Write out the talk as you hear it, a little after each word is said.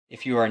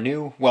If you are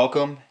new,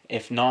 welcome.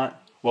 If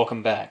not,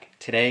 welcome back.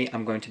 Today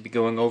I'm going to be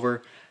going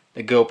over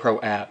the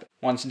GoPro app.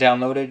 Once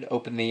downloaded,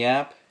 open the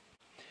app.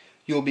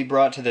 You will be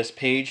brought to this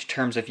page,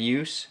 Terms of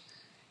Use.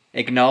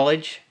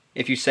 Acknowledge.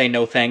 If you say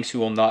no thanks, you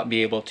will not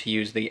be able to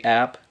use the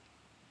app.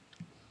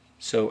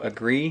 So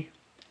agree.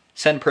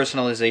 Send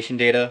personalization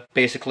data.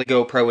 Basically,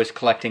 GoPro is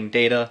collecting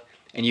data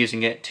and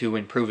using it to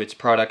improve its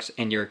products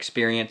and your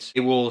experience.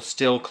 It will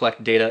still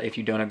collect data if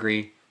you don't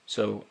agree,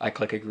 so I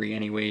click agree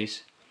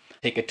anyways.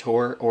 Take a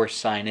tour or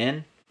sign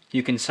in.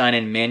 You can sign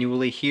in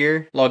manually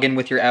here, log in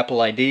with your Apple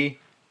ID,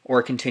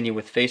 or continue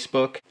with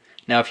Facebook.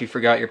 Now if you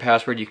forgot your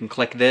password, you can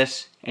click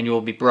this and you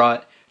will be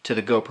brought to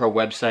the GoPro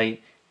website,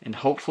 and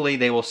hopefully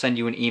they will send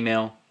you an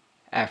email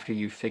after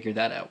you figure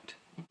that out.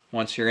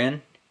 Once you're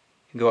in,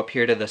 you go up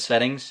here to the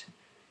settings.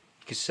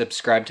 You can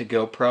subscribe to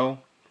GoPro,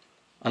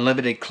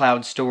 unlimited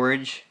cloud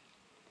storage,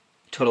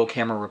 total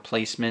camera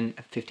replacement,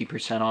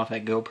 50% off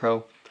at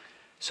GoPro.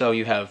 So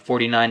you have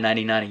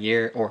 $49.99 a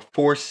year or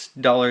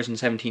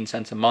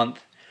 $4.17 a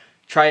month.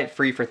 Try it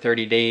free for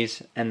 30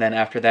 days, and then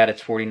after that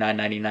it's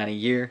 $49.99 a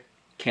year.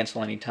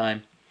 Cancel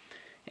anytime.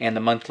 And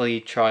the monthly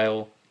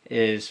trial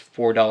is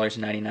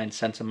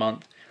 $4.99 a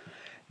month.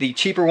 The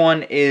cheaper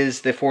one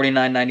is the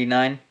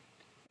 $49.99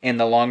 in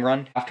the long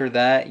run. After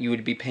that, you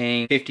would be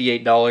paying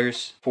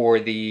 $58 for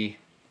the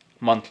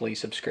monthly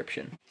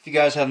subscription. If you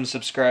guys haven't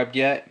subscribed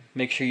yet,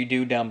 make sure you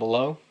do down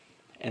below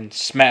and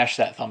smash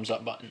that thumbs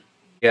up button.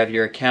 You have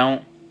your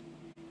account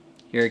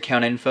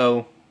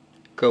info,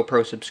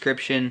 GoPro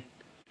subscription,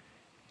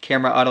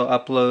 camera auto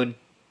upload.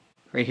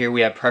 Right here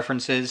we have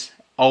preferences.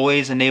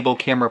 Always enable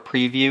camera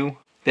preview.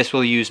 This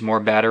will use more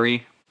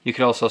battery. You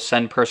could also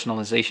send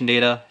personalization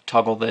data.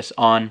 Toggle this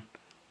on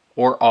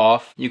or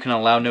off. You can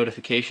allow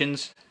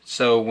notifications.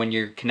 So when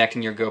you're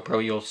connecting your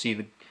GoPro, you'll see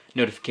the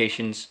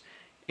notifications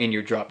in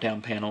your drop-down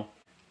panel.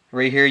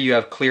 Right here you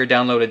have clear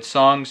downloaded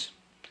songs.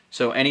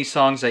 So any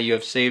songs that you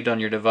have saved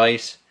on your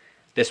device,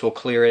 this will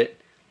clear it,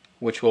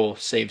 which will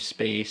save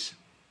space.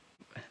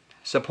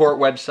 Support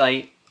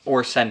website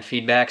or send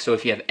feedback. So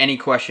if you have any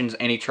questions,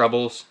 any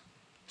troubles,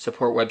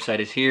 support website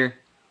is here.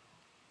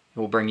 It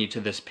will bring you to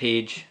this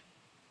page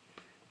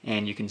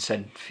and you can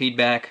send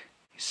feedback.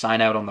 Sign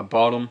out on the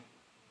bottom.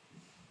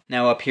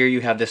 Now up here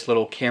you have this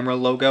little camera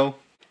logo.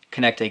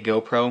 Connect a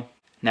GoPro.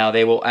 Now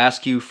they will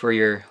ask you for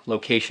your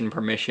location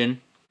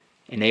permission.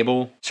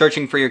 Enable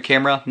searching for your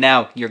camera.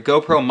 Now your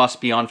GoPro must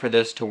be on for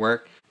this to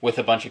work with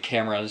a bunch of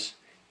cameras.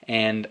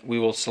 And we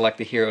will select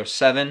the Hero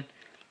 7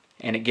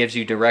 and it gives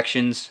you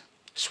directions.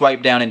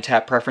 Swipe down and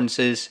tap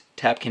preferences,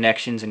 tap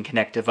connections and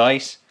connect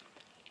device.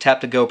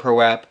 Tap the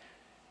GoPro app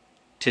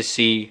to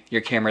see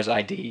your camera's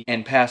ID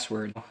and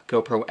password.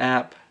 GoPro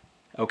app,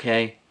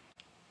 okay.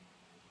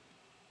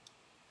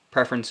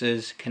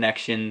 Preferences,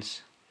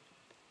 connections,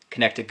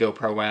 connect to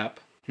GoPro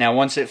app. Now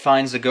once it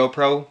finds the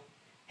GoPro,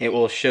 it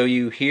will show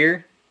you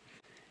here.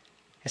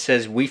 It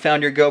says, we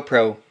found your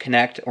GoPro,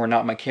 connect or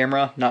not my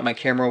camera. Not my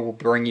camera will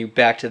bring you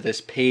back to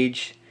this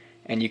page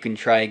and you can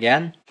try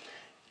again.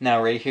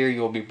 Now right here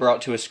you will be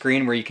brought to a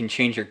screen where you can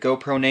change your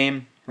GoPro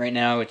name. Right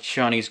now it's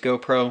Seanny's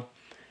GoPro.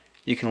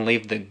 You can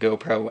leave the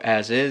GoPro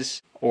as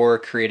is or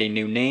create a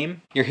new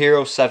name. Your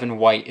Hero 7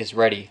 White is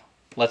ready.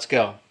 Let's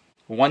go.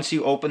 Once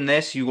you open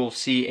this, you will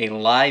see a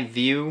live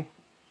view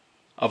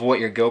of what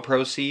your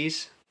GoPro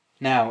sees.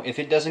 Now if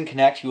it doesn't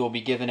connect, you will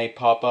be given a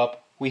pop-up.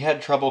 We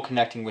had trouble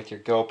connecting with your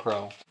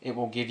GoPro. It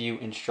will give you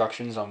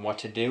instructions on what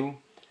to do,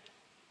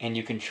 and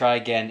you can try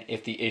again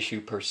if the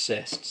issue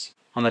persists.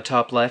 On the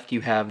top left,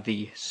 you have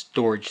the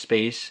storage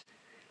space,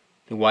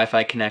 the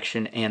Wi-Fi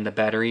connection, and the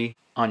battery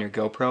on your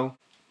GoPro.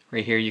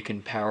 Right here, you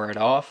can power it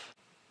off.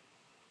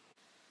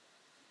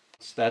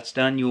 Once that's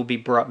done, you will be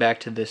brought back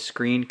to this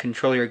screen.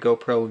 Control your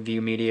GoPro view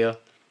media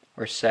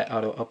or set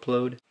auto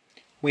upload.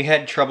 We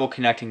had trouble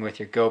connecting with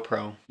your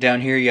GoPro.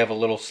 Down here, you have a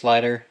little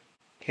slider.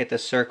 Hit the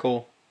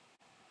circle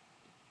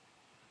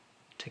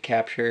to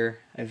capture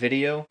a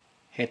video.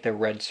 Hit the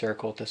red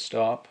circle to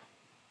stop.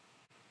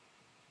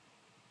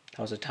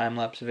 That was a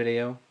time-lapse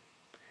video.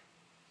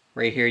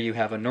 Right here you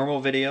have a normal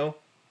video,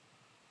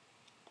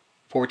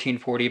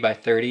 1440 by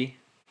 30,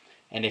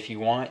 and if you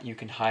want you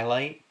can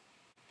highlight,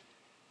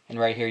 and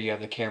right here you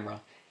have the camera.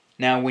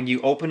 Now when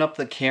you open up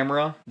the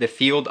camera, the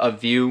field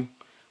of view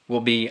will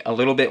be a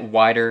little bit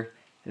wider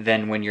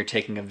than when you're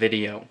taking a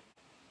video.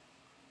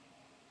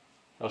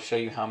 It'll show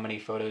you how many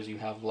photos you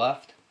have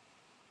left.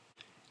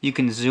 You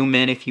can zoom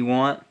in if you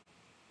want.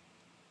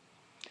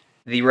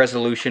 The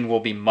resolution will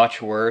be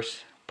much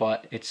worse,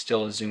 but it's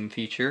still a zoom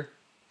feature.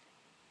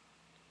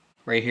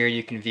 Right here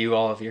you can view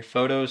all of your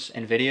photos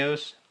and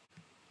videos.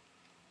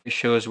 It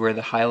shows where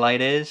the highlight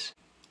is.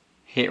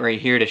 Hit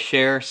right here to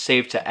share,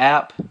 save to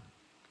app,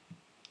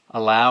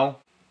 allow.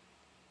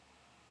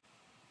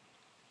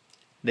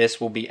 This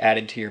will be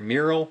added to your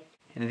mural.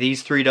 And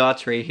these three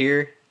dots right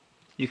here,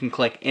 you can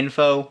click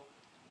info,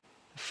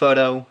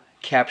 photo,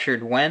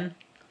 captured when.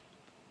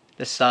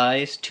 The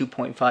size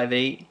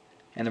 2.58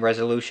 and the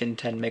resolution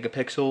 10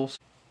 megapixels.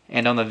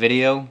 And on the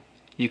video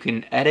you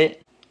can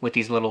edit with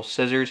these little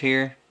scissors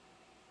here.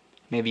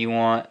 Maybe you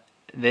want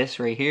this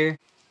right here,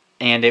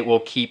 and it will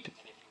keep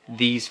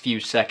these few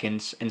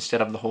seconds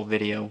instead of the whole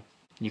video.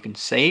 You can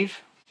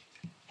save,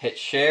 hit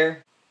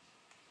share,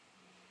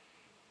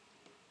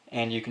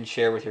 and you can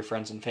share with your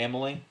friends and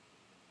family.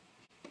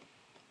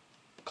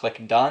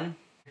 Click done.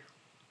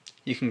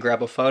 You can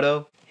grab a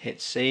photo,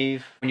 hit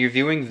save. When you're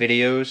viewing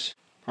videos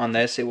on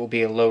this, it will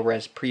be a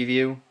low-res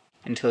preview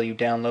until you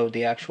download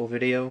the actual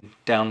video.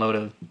 Download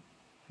a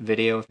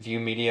video, view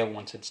media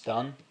once it's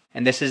done.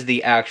 And this is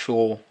the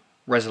actual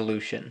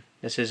resolution.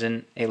 This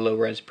isn't a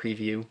low-res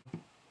preview.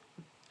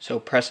 So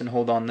press and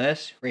hold on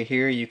this. Right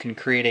here you can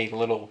create a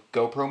little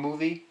GoPro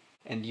movie,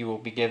 and you will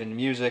be given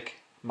music,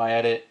 my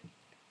edit,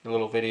 your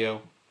little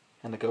video,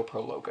 and the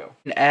GoPro logo.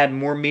 And add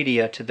more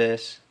media to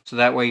this, so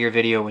that way your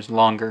video is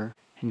longer.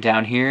 And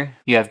down here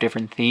you have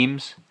different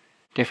themes,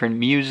 different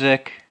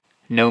music,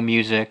 no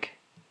music,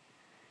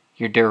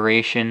 your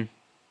duration.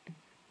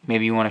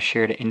 Maybe you want to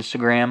share to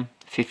Instagram,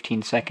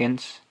 15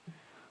 seconds.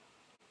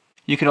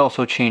 You could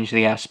also change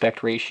the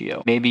aspect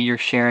ratio. Maybe you're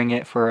sharing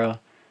it for a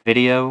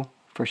video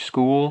for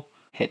school.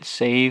 Hit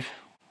save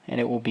and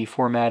it will be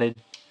formatted.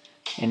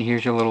 And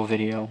here's your little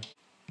video.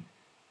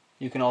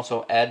 You can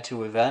also add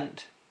to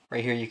event.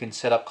 Right here you can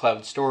set up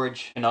cloud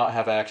storage and not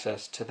have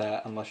access to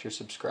that unless you're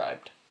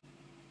subscribed.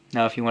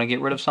 Now if you want to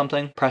get rid of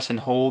something, press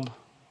and hold.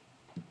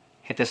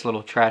 Hit this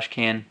little trash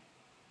can.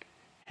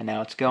 And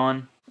now it's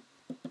gone.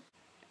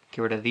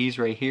 Get rid of these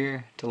right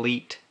here.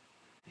 Delete.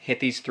 Hit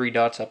these three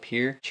dots up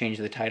here. Change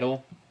the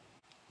title.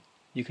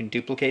 You can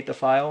duplicate the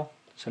file.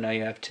 So now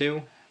you have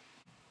two.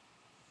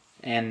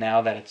 And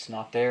now that it's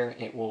not there,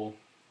 it will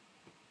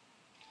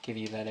give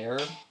you that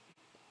error.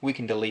 We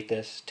can delete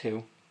this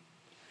too.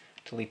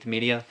 Delete the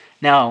media.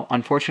 Now,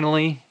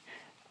 unfortunately,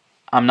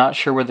 I'm not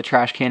sure where the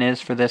trash can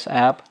is for this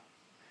app.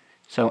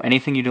 So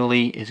anything you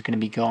delete is going to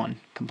be gone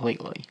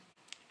completely.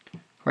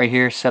 Right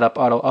here, set up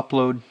auto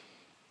upload.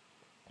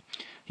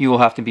 You will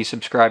have to be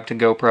subscribed to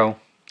GoPro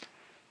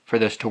for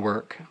this to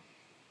work.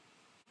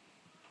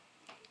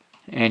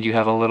 And you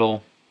have a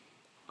little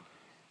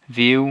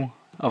view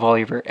of all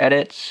of your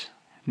edits,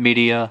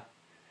 media.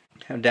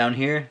 Down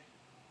here,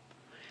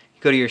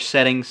 you go to your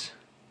settings.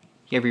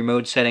 You have your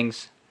mode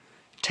settings.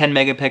 10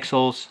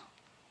 megapixels.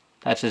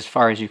 That's as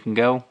far as you can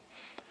go.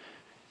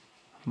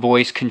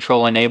 Voice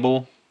control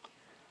enable.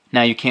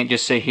 Now you can't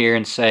just sit here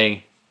and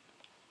say,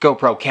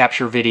 GoPro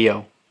capture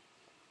video.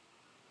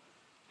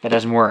 That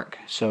doesn't work.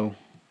 So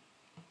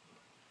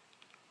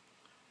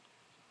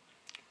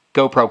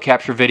GoPro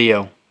capture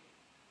video.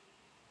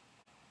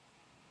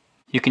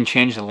 You can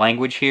change the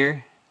language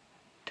here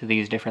to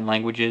these different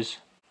languages.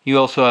 You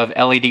also have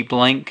LED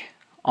blink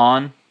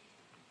on.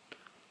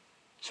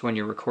 So when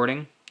you're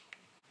recording,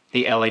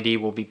 the LED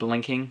will be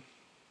blinking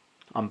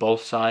on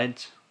both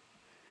sides.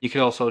 You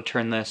could also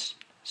turn this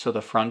so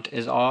the front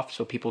is off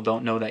so people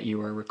don't know that you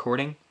are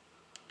recording.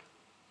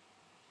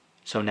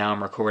 So now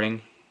I'm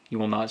recording. You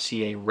will not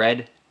see a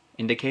red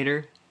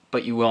indicator,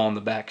 but you will on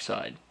the back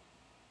side.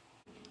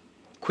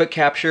 Quick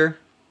capture.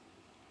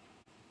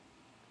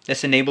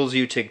 This enables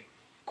you to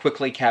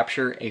quickly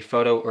capture a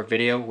photo or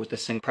video with the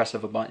single press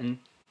of a button.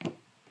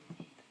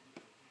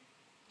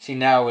 See,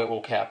 now it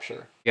will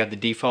capture. You have the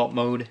default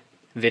mode,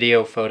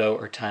 video, photo,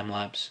 or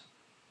time-lapse.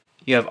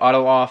 You have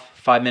auto off,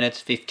 5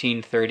 minutes,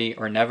 15, 30,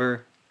 or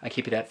never. I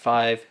keep it at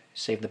 5,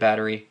 save the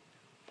battery.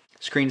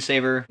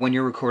 Screensaver, when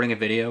you're recording a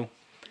video,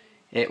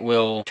 it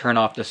will turn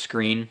off the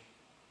screen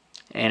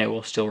and it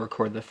will still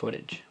record the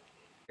footage.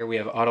 Here we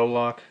have auto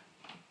lock.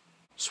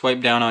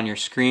 Swipe down on your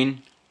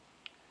screen,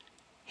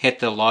 hit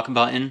the lock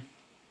button,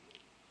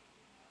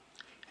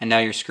 and now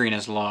your screen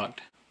is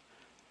locked.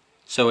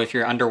 So if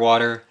you're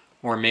underwater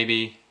or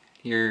maybe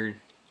you're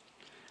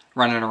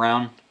running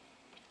around,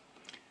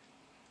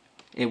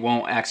 it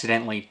won't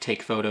accidentally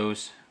take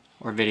photos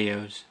or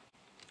videos.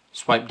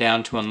 Swipe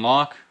down to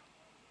unlock.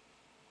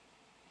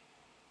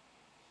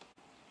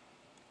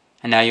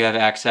 And now you have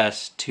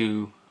access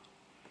to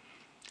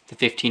the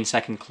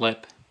 15-second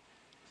clip,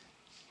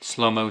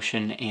 slow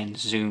motion, and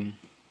zoom.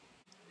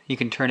 You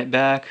can turn it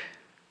back.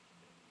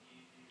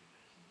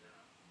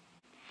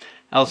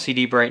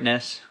 LCD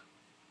brightness.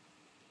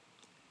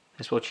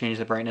 This will change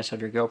the brightness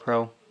of your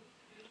GoPro.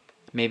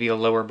 Maybe a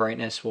lower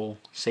brightness will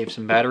save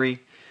some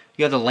battery.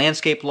 You have the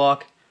landscape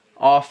lock,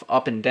 off,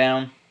 up, and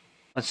down.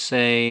 Let's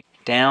say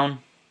down.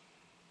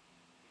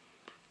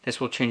 This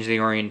will change the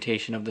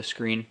orientation of the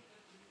screen.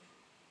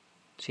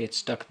 See, it's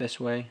stuck this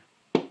way.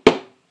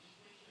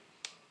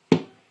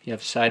 You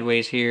have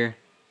sideways here,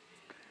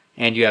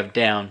 and you have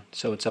down,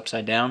 so it's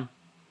upside down.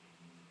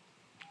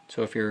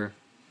 So if you're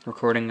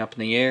recording up in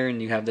the air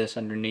and you have this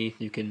underneath,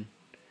 you can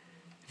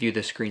view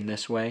the screen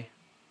this way.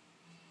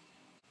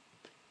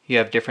 You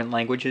have different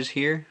languages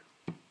here.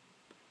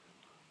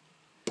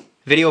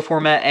 Video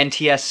format,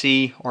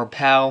 NTSC or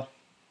PAL.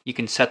 You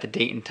can set the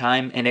date and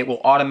time, and it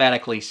will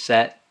automatically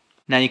set.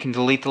 Now you can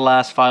delete the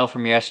last file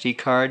from your SD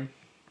card,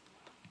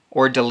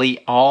 or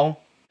delete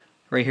all.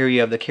 Right here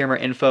you have the camera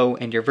info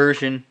and your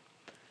version.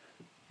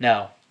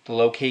 Now, the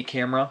locate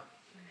camera.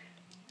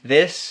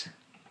 This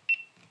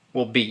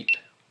will beep.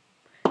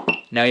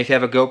 Now if you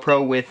have a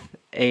GoPro with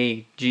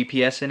a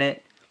GPS in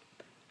it,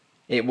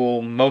 it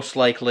will most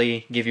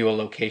likely give you a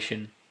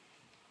location.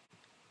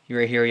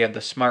 Right here you have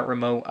the smart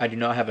remote. I do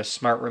not have a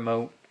smart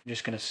remote. I'm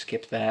just going to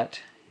skip that.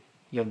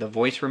 You have the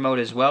voice remote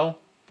as well.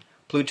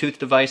 Bluetooth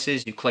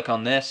devices, you click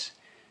on this,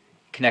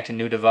 connect a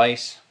new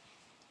device.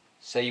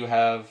 Say you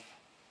have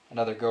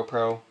another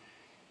GoPro.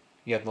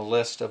 You have the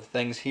list of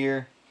things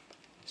here.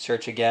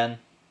 Search again.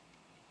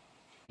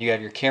 You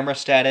have your camera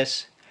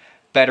status.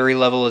 Battery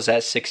level is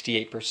at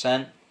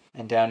 68%.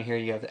 And down here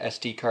you have the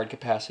SD card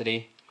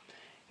capacity.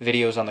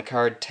 Videos on the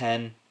card,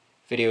 10.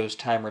 Videos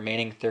time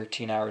remaining,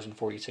 13 hours and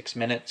 46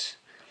 minutes.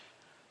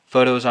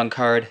 Photos on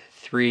card,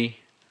 3.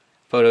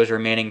 Photos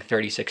remaining,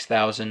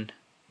 36,000.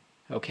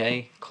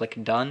 Okay,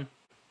 click done.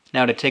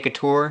 Now to take a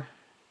tour,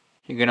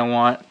 you're going to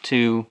want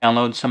to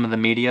download some of the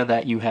media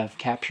that you have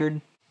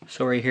captured.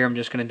 So right here I'm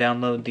just going to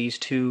download these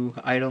 2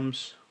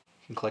 items.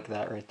 You can click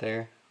that right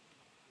there.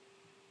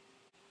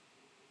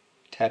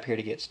 Tap here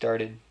to get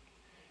started.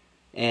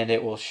 And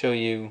it will show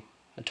you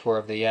a tour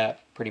of the app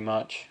pretty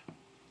much.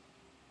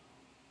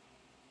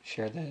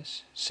 Share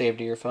this. Save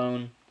to your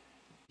phone.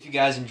 If you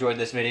guys enjoyed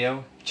this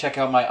video, check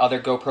out my other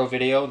GoPro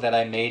video that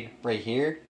I made right here.